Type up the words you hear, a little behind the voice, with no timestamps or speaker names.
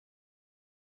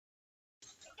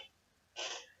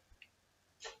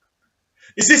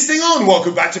Is this thing on?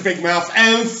 Welcome back to Big Mouth,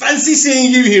 and fancy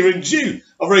seeing you here in June.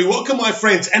 I very welcome my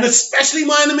friends, and especially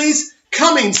my enemies.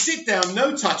 Come in, sit down,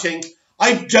 no touching.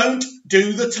 I don't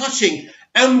do the touching.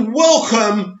 And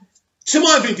welcome to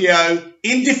my video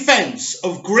in defense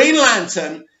of Green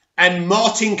Lantern and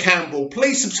Martin Campbell.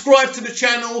 Please subscribe to the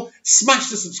channel, smash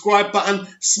the subscribe button,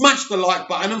 smash the like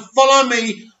button, and follow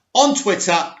me on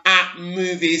Twitter at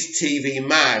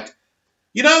MoviesTVMad.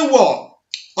 You know what?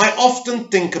 I often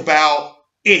think about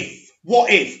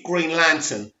what if Green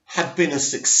Lantern had been a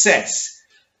success?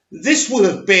 This would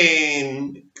have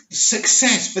been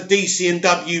success for DC and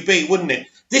WB, wouldn't it?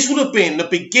 This would have been the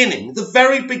beginning, the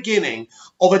very beginning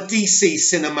of a DC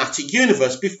cinematic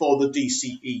universe before the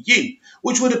DCEU,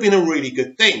 which would have been a really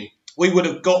good thing. We would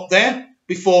have got there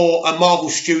before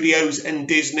Marvel Studios and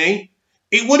Disney.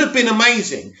 It would have been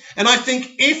amazing. And I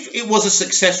think if it was a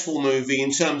successful movie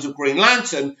in terms of Green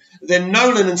Lantern, then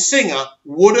Nolan and Singer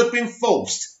would have been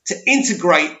forced to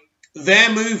integrate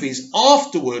their movies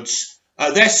afterwards,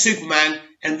 their Superman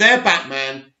and their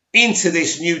Batman, into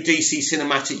this new DC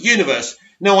cinematic universe.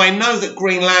 Now, I know that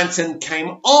Green Lantern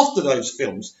came after those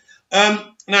films.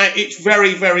 Now, it's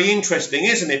very, very interesting,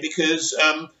 isn't it? Because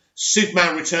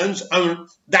Superman Returns,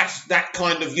 that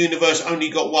kind of universe only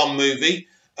got one movie.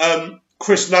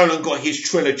 Chris Nolan got his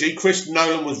trilogy. Chris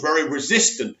Nolan was very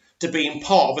resistant to being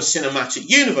part of a cinematic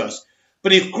universe.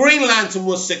 But if Green Lantern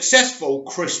was successful,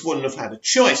 Chris wouldn't have had a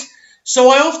choice. So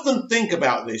I often think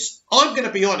about this. I'm going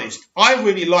to be honest. I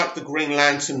really like the Green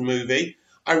Lantern movie.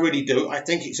 I really do. I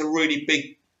think it's a really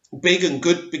big and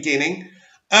good beginning.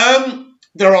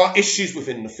 There are issues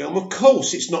within the film. Of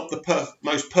course, it's not the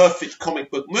most perfect comic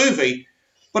book movie.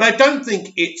 But I don't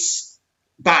think it's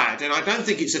bad. And I don't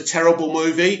think it's a terrible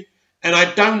movie. And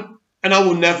I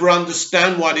will never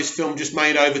understand why this film just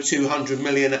made over 200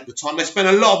 million at the time. They spent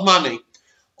a lot of money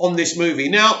on this movie.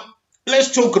 Now,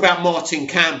 let's talk about Martin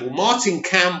Campbell. Martin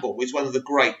Campbell is one of the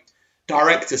great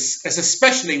directors,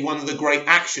 especially one of the great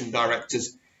action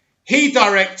directors. He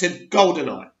directed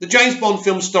GoldenEye, the James Bond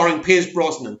film starring Pierce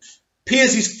Brosnan.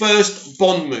 Pierce's first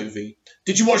Bond movie.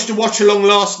 Did you watch the watch-along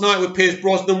last night with Pierce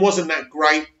Brosnan? Wasn't that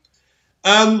great?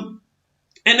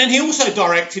 And then he also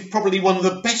directed probably one of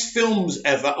the best films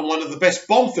ever and one of the best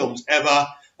Bond films ever,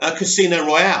 Casino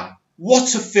Royale.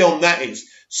 What a film that is.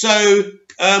 So,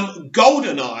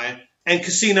 GoldenEye and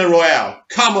Casino Royale,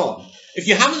 come on. If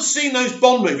you haven't seen those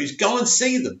Bond movies, go and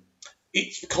see them.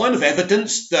 It's kind of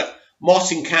evidence that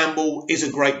Martin Campbell is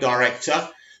a great director.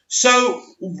 So,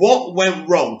 what went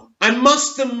wrong? I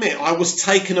must admit, I was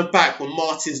taken aback when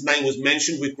Martin's name was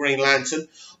mentioned with Green Lantern.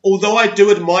 Although I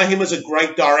do admire him as a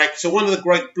great director, one of the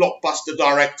great blockbuster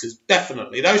directors,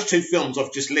 definitely. Those two films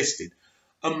I've just listed,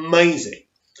 amazing.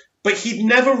 But he'd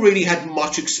never really had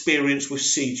much experience with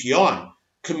CGI,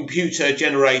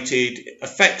 computer-generated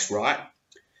effects, right?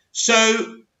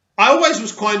 So I always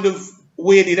was kind of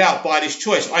weirded out by this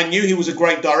choice. I knew he was a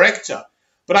great director,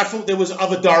 but I thought there was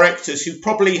other directors who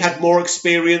probably had more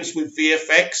experience with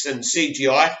VFX and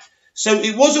CGI. So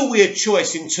it was a weird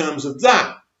choice in terms of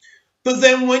that. But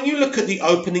then when you look at the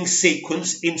opening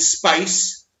sequence in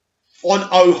space on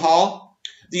Oha,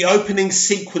 the opening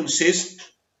sequences,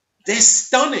 they're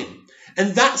stunning.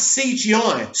 And that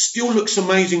CGI still looks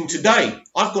amazing today.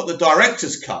 I've got the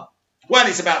director's cut. Well,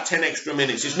 it's about 10 extra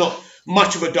minutes. It's not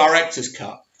much of a director's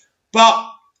cut. But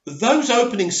those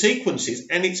opening sequences,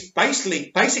 and it's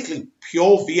basically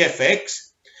pure VFX,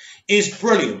 is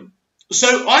brilliant.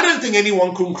 So I don't think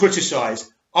anyone can criticize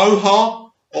Oha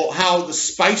or how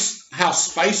space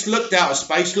looked, outer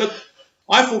space looked.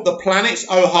 I thought the planets,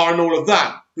 Oha and all of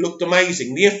that looked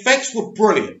amazing. The effects were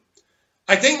brilliant.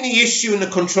 I think the issue and the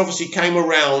controversy came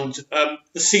around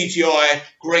the CGI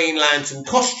Green Lantern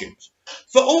costumes.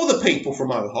 For all the people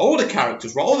from Oha, all the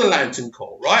characters, right, all the Lantern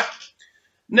Corps, right?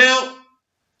 Now,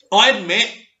 I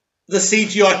admit the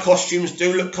CGI costumes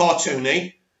do look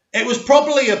cartoony. It was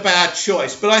probably a bad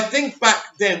choice, but I think back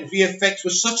then VFX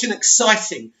was such an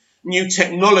exciting new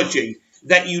technology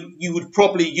that you would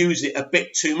probably use it a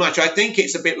bit too much. I think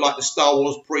it's a bit like the Star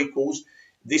Wars prequels.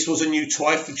 This was a new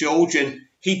toy for George, and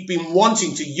he'd been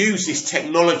wanting to use this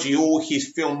technology all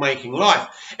his filmmaking life.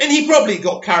 And he probably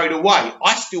got carried away.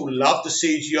 I still love the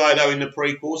CGI, though, in the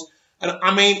prequels. And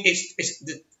I mean, it's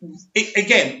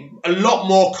again, a lot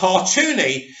more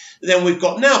cartoony than we've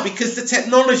got now because the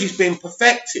technology's been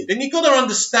perfected. And you've got to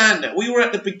understand that we were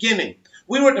at the beginning.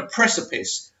 We were at the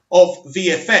precipice of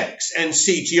VFX and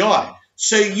CGI.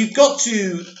 So you've got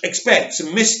to expect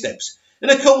some missteps.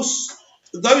 And of course,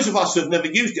 those of us who have never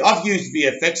used it, I've used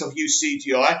VFX, I've used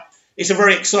CGI. It's a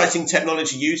very exciting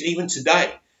technology to use even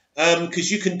today. because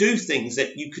you can do things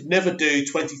that you could never do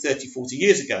 20, 30, 40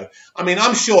 years ago. I mean,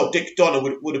 I'm sure Dick Donner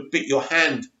would have bit your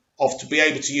hand off to be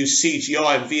able to use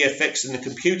CGI and VFX and the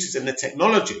computers and the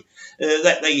technology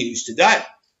that they use today,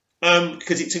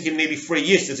 because it took him nearly 3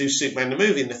 years to do Superman the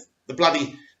movie, and the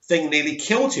bloody thing nearly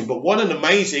killed him. But what an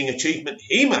amazing achievement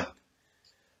he made.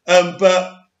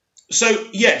 So,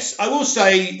 yes, I will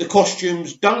say the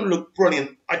costumes don't look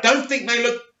brilliant. I don't think they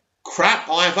look crap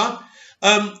either.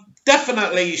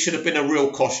 Definitely it should have been a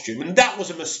real costume, and that was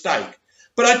a mistake.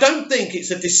 But I don't think it's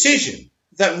a decision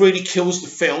that really kills the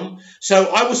film.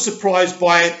 So I was surprised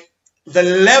by the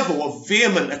level of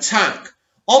vehement attack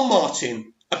on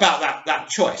Martin about that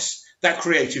choice, that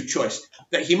creative choice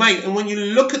that he made. And when you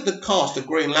look at the cast of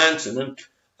Green Lantern,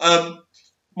 and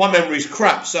my memory's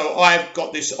crap, so I've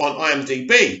got this on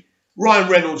IMDb.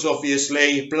 Ryan Reynolds,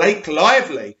 obviously, Blake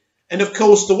Lively. And, of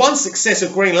course, the one success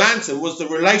of Green Lantern was the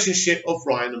relationship of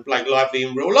Ryan and Blake Lively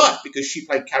in real life, because she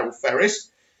played Carol Ferris.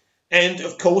 And,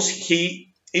 of course,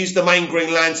 he is the main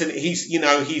Green Lantern.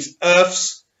 He's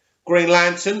Earth's Green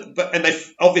Lantern. And they're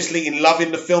obviously in love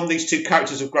in the film. These two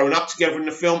characters have grown up together in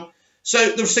the film.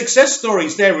 So the success story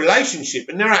is their relationship,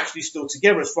 and they're actually still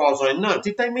together as far as I know.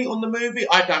 Did they meet on the movie?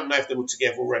 I don't know if they were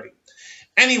together already.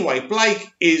 Anyway, Blake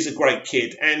is a great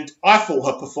kid, and I thought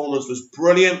her performance was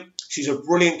brilliant. She's a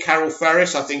brilliant Carol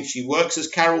Ferris. I think she works as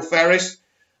Carol Ferris.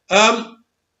 And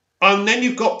then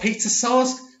you've got Peter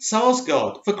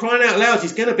Sarsgaard. For crying out loud,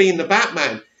 he's going to be in the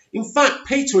Batman. In fact,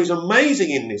 Peter is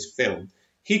amazing in this film.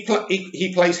 He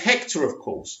plays Hector, of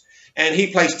course, and he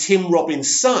plays Tim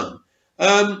Robbins' son.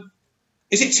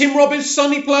 Is it Tim Robbins'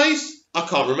 son he plays? I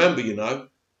can't remember, you know.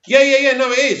 Yeah,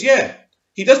 no, it is, yeah.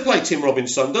 He does play Tim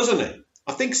Robbins' son, doesn't he?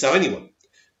 I think so, anyway.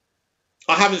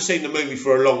 I haven't seen the movie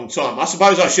for a long time. I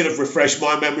suppose I should have refreshed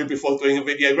my memory before doing a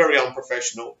video. Very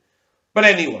unprofessional. But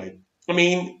anyway, I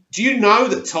mean, do you know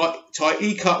that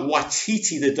Taika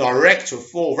Waititi, the director of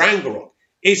Thor Ragnarok,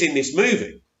 is in this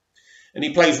movie? And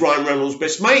he plays Ryan Reynolds'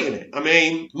 best mate in it. I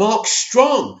mean, Mark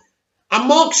Strong. And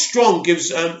Mark Strong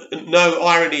gives, no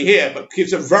irony here, but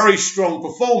gives a very strong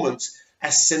performance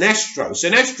as Sinestro.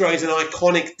 Sinestro is an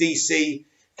iconic DC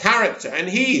character, and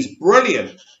he is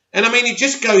brilliant. And I mean, it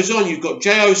just goes on. You've got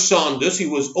J.O. Sanders, who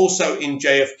was also in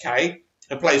JFK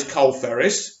and plays Cole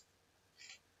Ferris.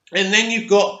 And then you've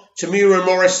got Tamira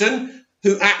Morrison,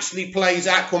 who actually plays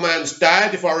Aquaman's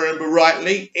dad, if I remember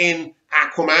rightly, in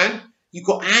Aquaman. You've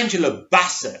got Angela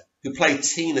Bassett, who played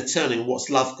Tina Turner in What's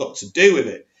Love Got to Do with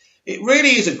It. It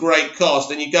really is a great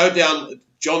cast. And you go down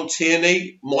John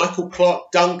Tierney, Michael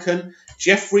Clark Duncan,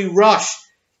 Jeffrey Rush.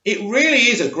 It really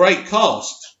is a great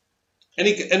cast.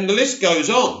 And the list goes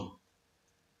on.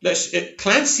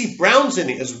 Clancy Brown's in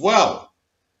it as well.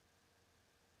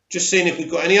 Just seeing if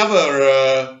we've got any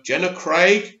other, Jenna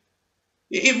Craig.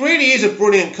 It really is a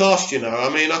brilliant cast, you know. I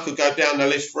mean, I could go down the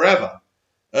list forever.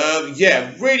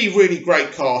 Yeah, really, really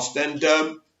great cast. And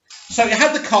so it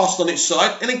had the cast on its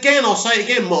side. And again, I'll say it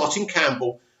again, Martin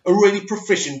Campbell, a really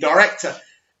proficient director.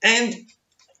 And,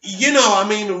 you know, I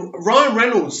mean, Ryan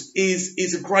Reynolds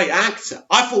is a great actor.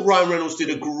 I thought Ryan Reynolds did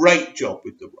a great job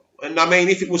with the role. And, I mean,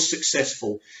 if it was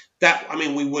successful,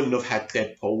 we wouldn't have had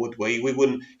Deadpool, would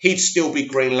we? He'd still be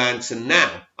Green Lantern now.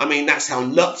 I mean, that's how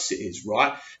nuts it is,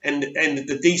 right? And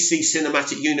the DC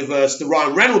Cinematic Universe, the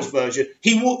Ryan Reynolds version,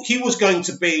 he was going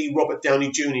to be Robert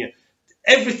Downey Jr.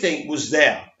 Everything was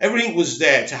there. Everything was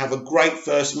there to have a great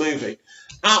first movie.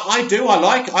 I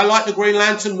like the Green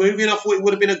Lantern movie, and I thought it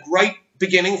would have been a great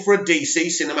beginning for a DC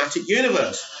Cinematic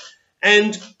Universe.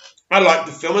 And I like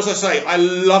the film. As I say, I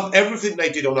love everything they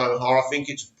did on O'Hara. I think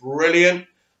it's brilliant.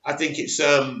 I think it's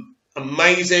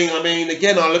amazing. I mean,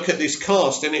 again, I look at this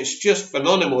cast, and it's just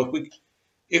phenomenal.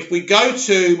 If we go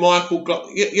to Michael,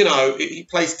 you know, he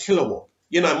plays Kilowog.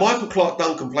 You know, Michael Clark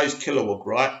Duncan plays Kilowog,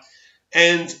 right?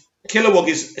 And Kilowog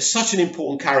is such an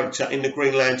important character in the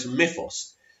Green Lantern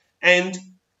mythos. And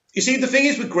you see, the thing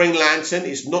is with Green Lantern,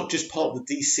 it's not just part of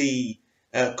the DC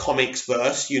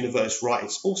comics universe, right?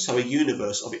 It's also a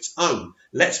universe of its own.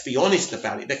 Let's be honest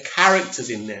about it. The characters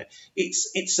in there,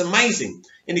 it's amazing.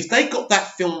 And if they got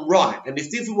that film right, and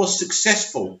if it was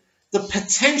successful, the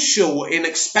potential in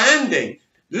expanding,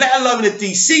 let alone a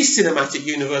DC cinematic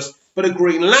universe, but a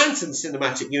Green Lantern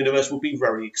cinematic universe would be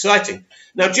very exciting.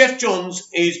 Now, Jeff Johns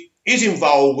is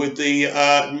involved with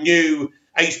the new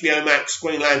HBO Max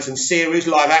Green Lantern series,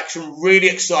 live action. Really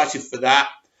excited for that.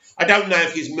 I don't know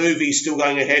if his movie is still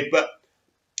going ahead, but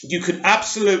you could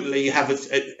absolutely have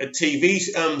a TV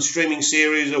streaming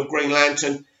series of Green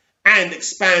Lantern and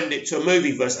expand it to a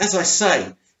movie verse. As I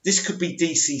say, this could be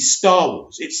DC Star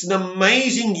Wars. It's an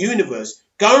amazing universe.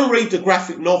 Go and read the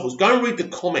graphic novels. Go and read the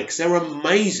comics. They're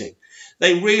amazing.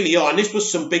 They really are. And this was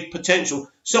some big potential.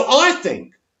 So I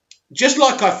think, just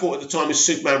like I thought at the time with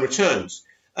Superman Returns,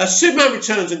 Superman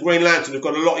Returns and Green Lantern have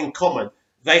got a lot in common.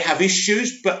 They have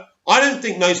issues, but I don't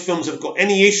think those films have got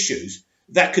any issues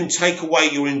that can take away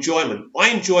your enjoyment. I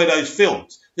enjoy those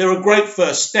films. They're a great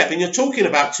first step. And you're talking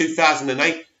about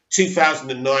 2008,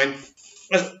 2009,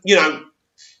 you know,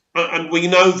 and we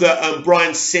know that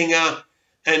Bryan Singer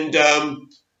and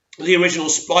the original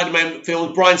Spider-Man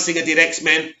films, Bryan Singer did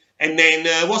X-Men, and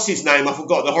then, what's his name? I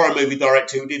forgot, the horror movie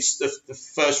director who did the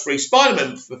first 3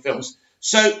 Spider-Man films.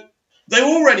 So they were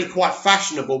already quite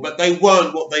fashionable, but they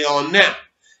weren't what they are now.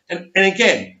 And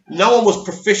again, no one was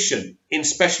proficient in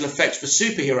special effects for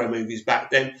superhero movies back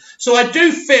then. So I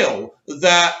do feel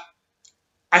that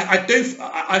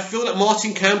I feel that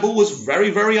Martin Campbell was very,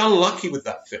 very unlucky with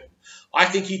that film. I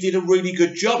think he did a really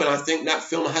good job, and I think that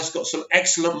film has got some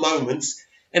excellent moments.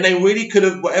 And they really could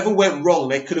have, whatever went wrong,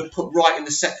 they could have put right in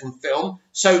the second film.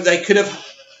 So they could have,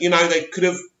 you know, they could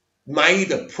have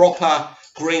made a proper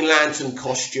Green Lantern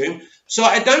costume. So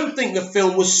I don't think the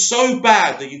film was so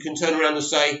bad that you can turn around and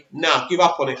say, nah, give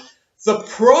up on it. The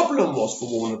problem was for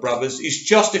Warner Brothers is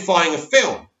justifying a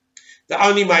film that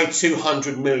only made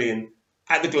 200 million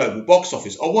at the global box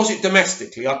office. Or was it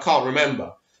domestically? I can't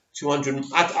remember. 200,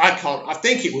 I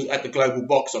think it was at the global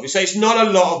box office. So it's not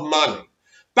a lot of money.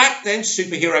 Back then,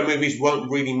 superhero movies weren't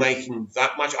really making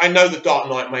that much. I know The Dark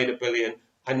Knight made $1 billion.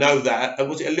 I know that.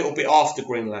 Was it a little bit after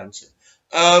Green Lantern?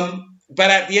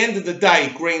 But at the end of the day,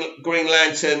 Green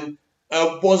Lantern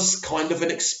was kind of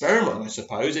an experiment, I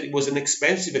suppose. It was an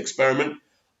expensive experiment.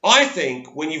 I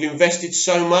think when you've invested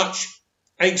so much,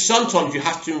 I think sometimes you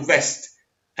have to invest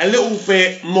a little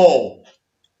bit more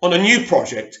on a new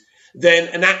project than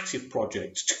an active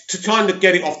project to kind of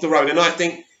get it off the road. And I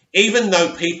think even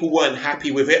though people weren't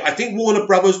happy with it, I think Warner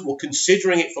Brothers were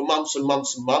considering it for months and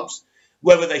months and months,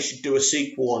 whether they should do a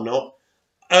sequel or not.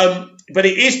 But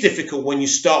it is difficult when you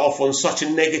start off on such a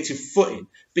negative footing,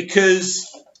 because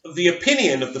the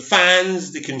opinion of the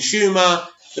fans, the consumer,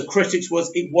 the critics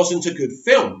was it wasn't a good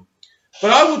film.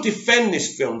 But I will defend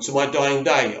this film to my dying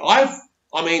day.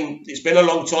 I mean, it's been a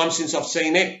long time since I've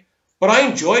seen it, but I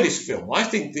enjoy this film. I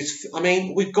think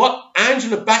we've got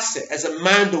Angela Bassett as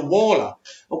Amanda Waller,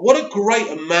 and what a great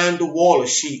Amanda Waller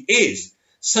she is.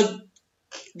 So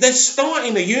they're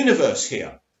starting a universe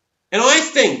here. And I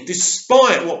think,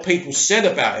 despite what people said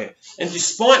about it, and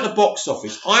despite the box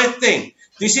office, I think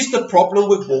this is the problem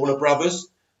with Warner Brothers.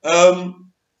 I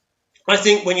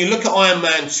think when you look at Iron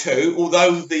Man 2,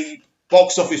 although the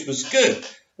box office was good,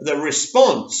 the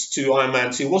response to Iron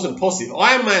Man 2 wasn't positive.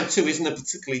 Iron Man 2 isn't a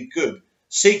particularly good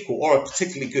sequel or a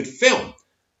particularly good film.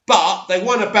 But they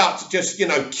weren't about to just, you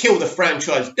know, kill the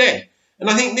franchise dead. And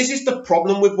I think this is the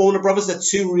problem with Warner Brothers. They're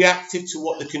too reactive to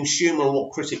what the consumer and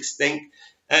what critics think.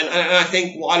 And I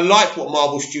think I like what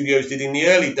Marvel Studios did in the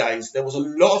early days. There was a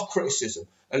lot of criticism,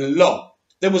 a lot.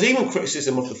 There was even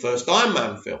criticism of the first Iron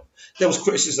Man film. There was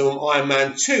criticism of Iron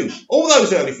Man 2. All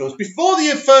those early films. Before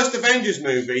the first Avengers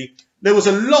movie, there was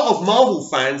a lot of Marvel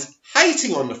fans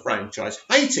hating on the franchise,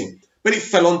 hating. But it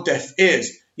fell on deaf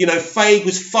ears. You know, Feige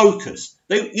was focused.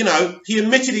 He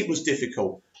admitted it was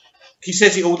difficult. He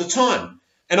says it all the time.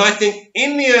 And I think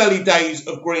in the early days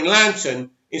of Green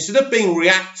Lantern, instead of being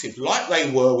reactive like they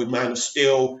were with Man of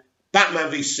Steel,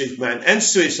 Batman v Superman and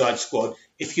Suicide Squad,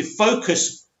 if you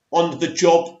focus on the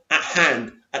job at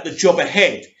hand, at the job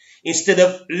ahead, instead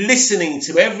of listening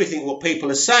to everything what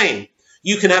people are saying,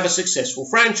 you can have a successful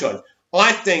franchise.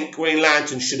 I think Green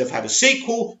Lantern should have had a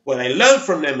sequel where they learned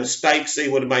from their mistakes. They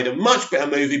would have made a much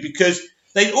better movie because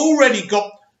they'd already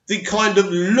got the kind of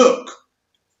look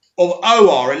of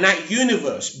OR in that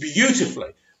universe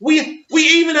beautifully. We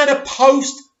even had a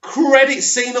post-credit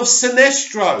scene of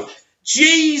Sinestro.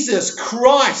 Jesus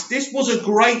Christ, this was a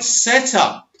great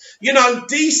setup. You know,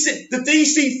 the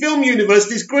DC film universe,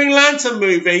 this Green Lantern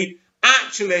movie,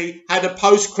 actually had a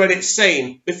post-credit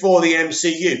scene before the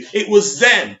MCU. It was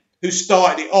them who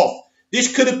started it off.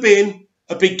 This could have been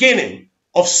a beginning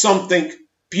of something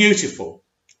beautiful.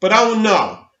 But oh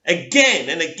no, again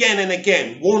and again and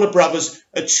again, Warner Brothers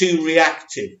are too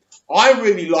reactive. I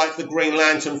really like the Green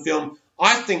Lantern film.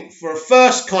 I think for a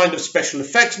first kind of special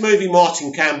effects movie,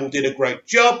 Martin Campbell did a great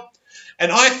job.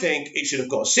 And I think it should have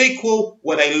got a sequel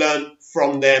where they learn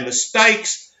from their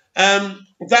mistakes.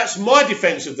 That's my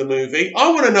defense of the movie.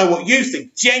 I want to know what you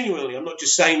think. Genuinely, I'm not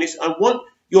just saying this. I want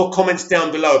your comments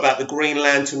down below about the Green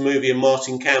Lantern movie and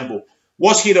Martin Campbell.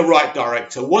 Was he the right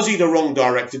director? Was he the wrong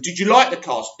director? Did you like the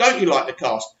cast? Don't you like the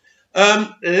cast?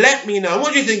 Let me know.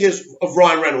 What do you think of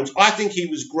Ryan Reynolds? I think he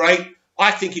was great.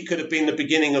 I think it could have been the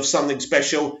beginning of something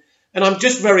special. And I'm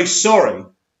just very sorry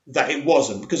that it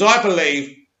wasn't, because I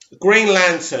believe Green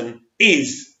Lantern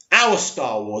is our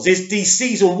Star Wars, is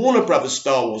DC's and Warner Brothers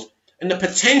Star Wars, and the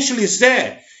potential is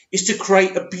there, is to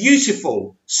create a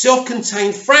beautiful,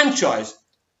 self-contained franchise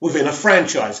within a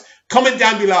franchise. Comment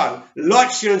down below,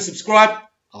 like, share and subscribe.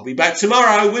 I'll be back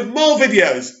tomorrow with more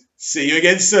videos. See you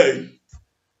again soon.